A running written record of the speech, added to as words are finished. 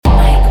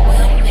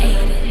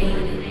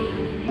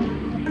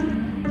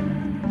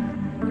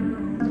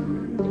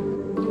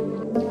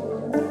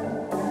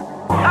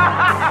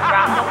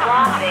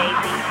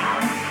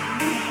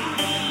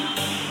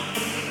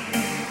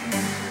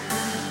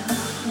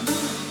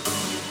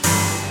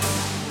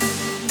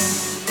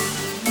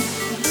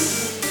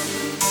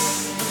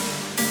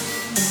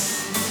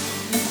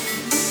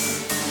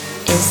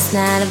it's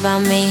not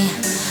about me.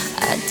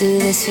 I do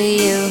this for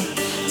you.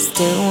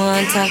 Still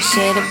wanna talk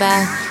shit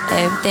about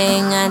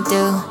everything I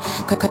do.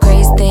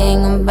 Crazy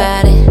thing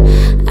about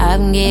it,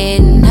 I'm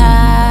getting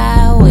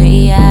high,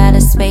 way out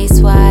of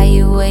space while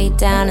you way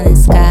down in the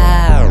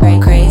sky.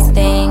 Crazy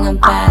thing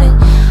about it,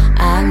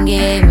 I'm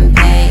getting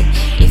paid.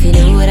 If you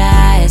knew what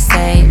I had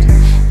saved,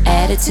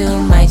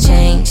 attitude might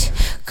change.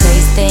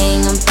 Crazy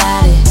thing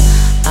about it,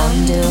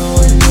 I'm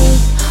doing me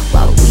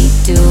while we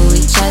do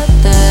each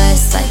other.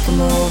 It's like a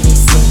movie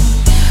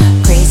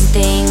scene. Crazy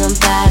thing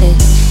about it,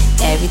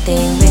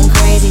 everything been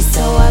crazy,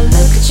 so I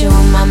look at you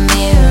in my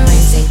mirror and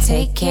say,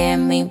 take care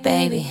of me,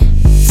 baby.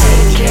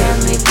 Take care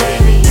of me,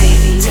 baby.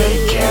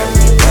 Take care of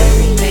me,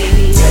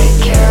 baby. Take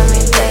care of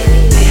me,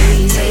 baby.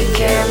 Take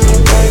care of me,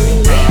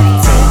 baby.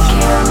 Take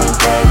care of me,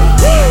 baby.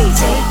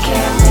 Take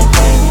care of me,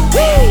 baby.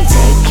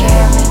 Take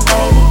care of me,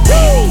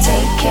 baby.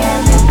 Take care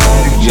of me,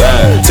 baby.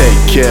 Yeah,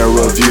 take care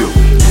of you.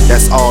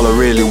 That's all I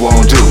really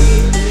won't do.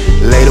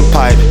 Lay the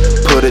pipe,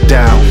 put it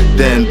down,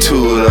 then to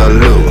the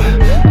loo.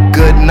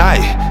 Good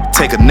night.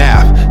 Take a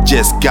nap,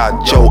 just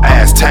got your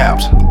ass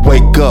tapped.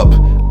 Wake up,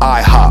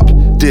 I hop,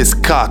 this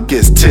cock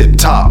is tip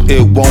top.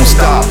 It won't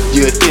stop,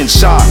 you're in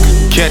shock.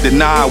 Can't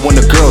deny when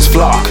the girls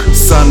flock.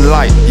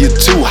 Sunlight, you're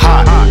too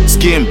hot.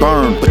 Skin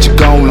burn, but you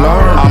gon'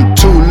 learn. I'm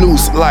too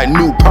loose like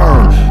new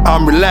perm.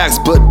 I'm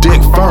relaxed but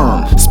dick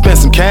firm. Spend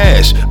some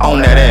cash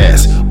on that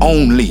ass,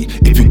 only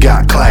if you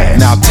got class.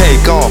 Now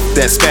take off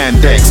that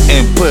spandex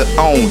and put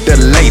on the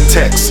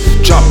latex.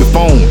 Drop your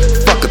phone,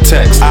 fuck a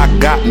text. I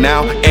got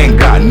now and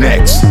got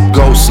next.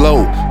 Go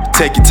slow,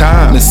 take your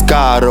time.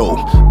 Moscato,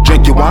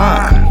 drink your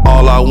wine.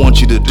 All I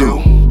want you to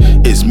do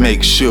is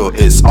make sure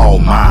it's all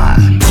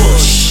mine.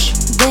 Push.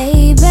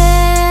 Baby,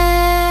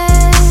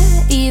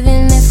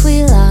 even if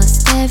we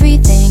lost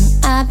everything,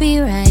 I'll be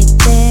right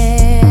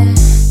there.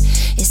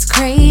 It's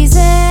crazy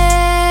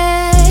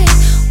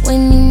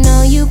when you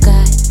know you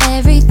got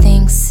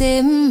everything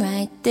sitting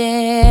right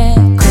there.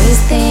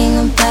 Crazy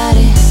thing about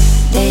it,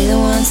 they the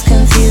ones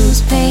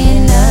confused,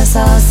 paying us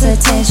all this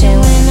attention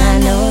when I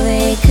know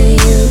they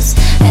could use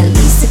at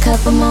least a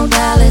couple more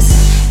dollars.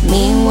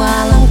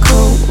 Meanwhile I'm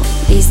cool,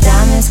 these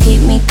diamonds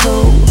keep me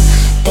cool.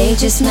 They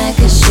just mad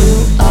 'cause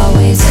you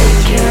always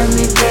take care of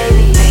me,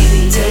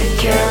 baby. Take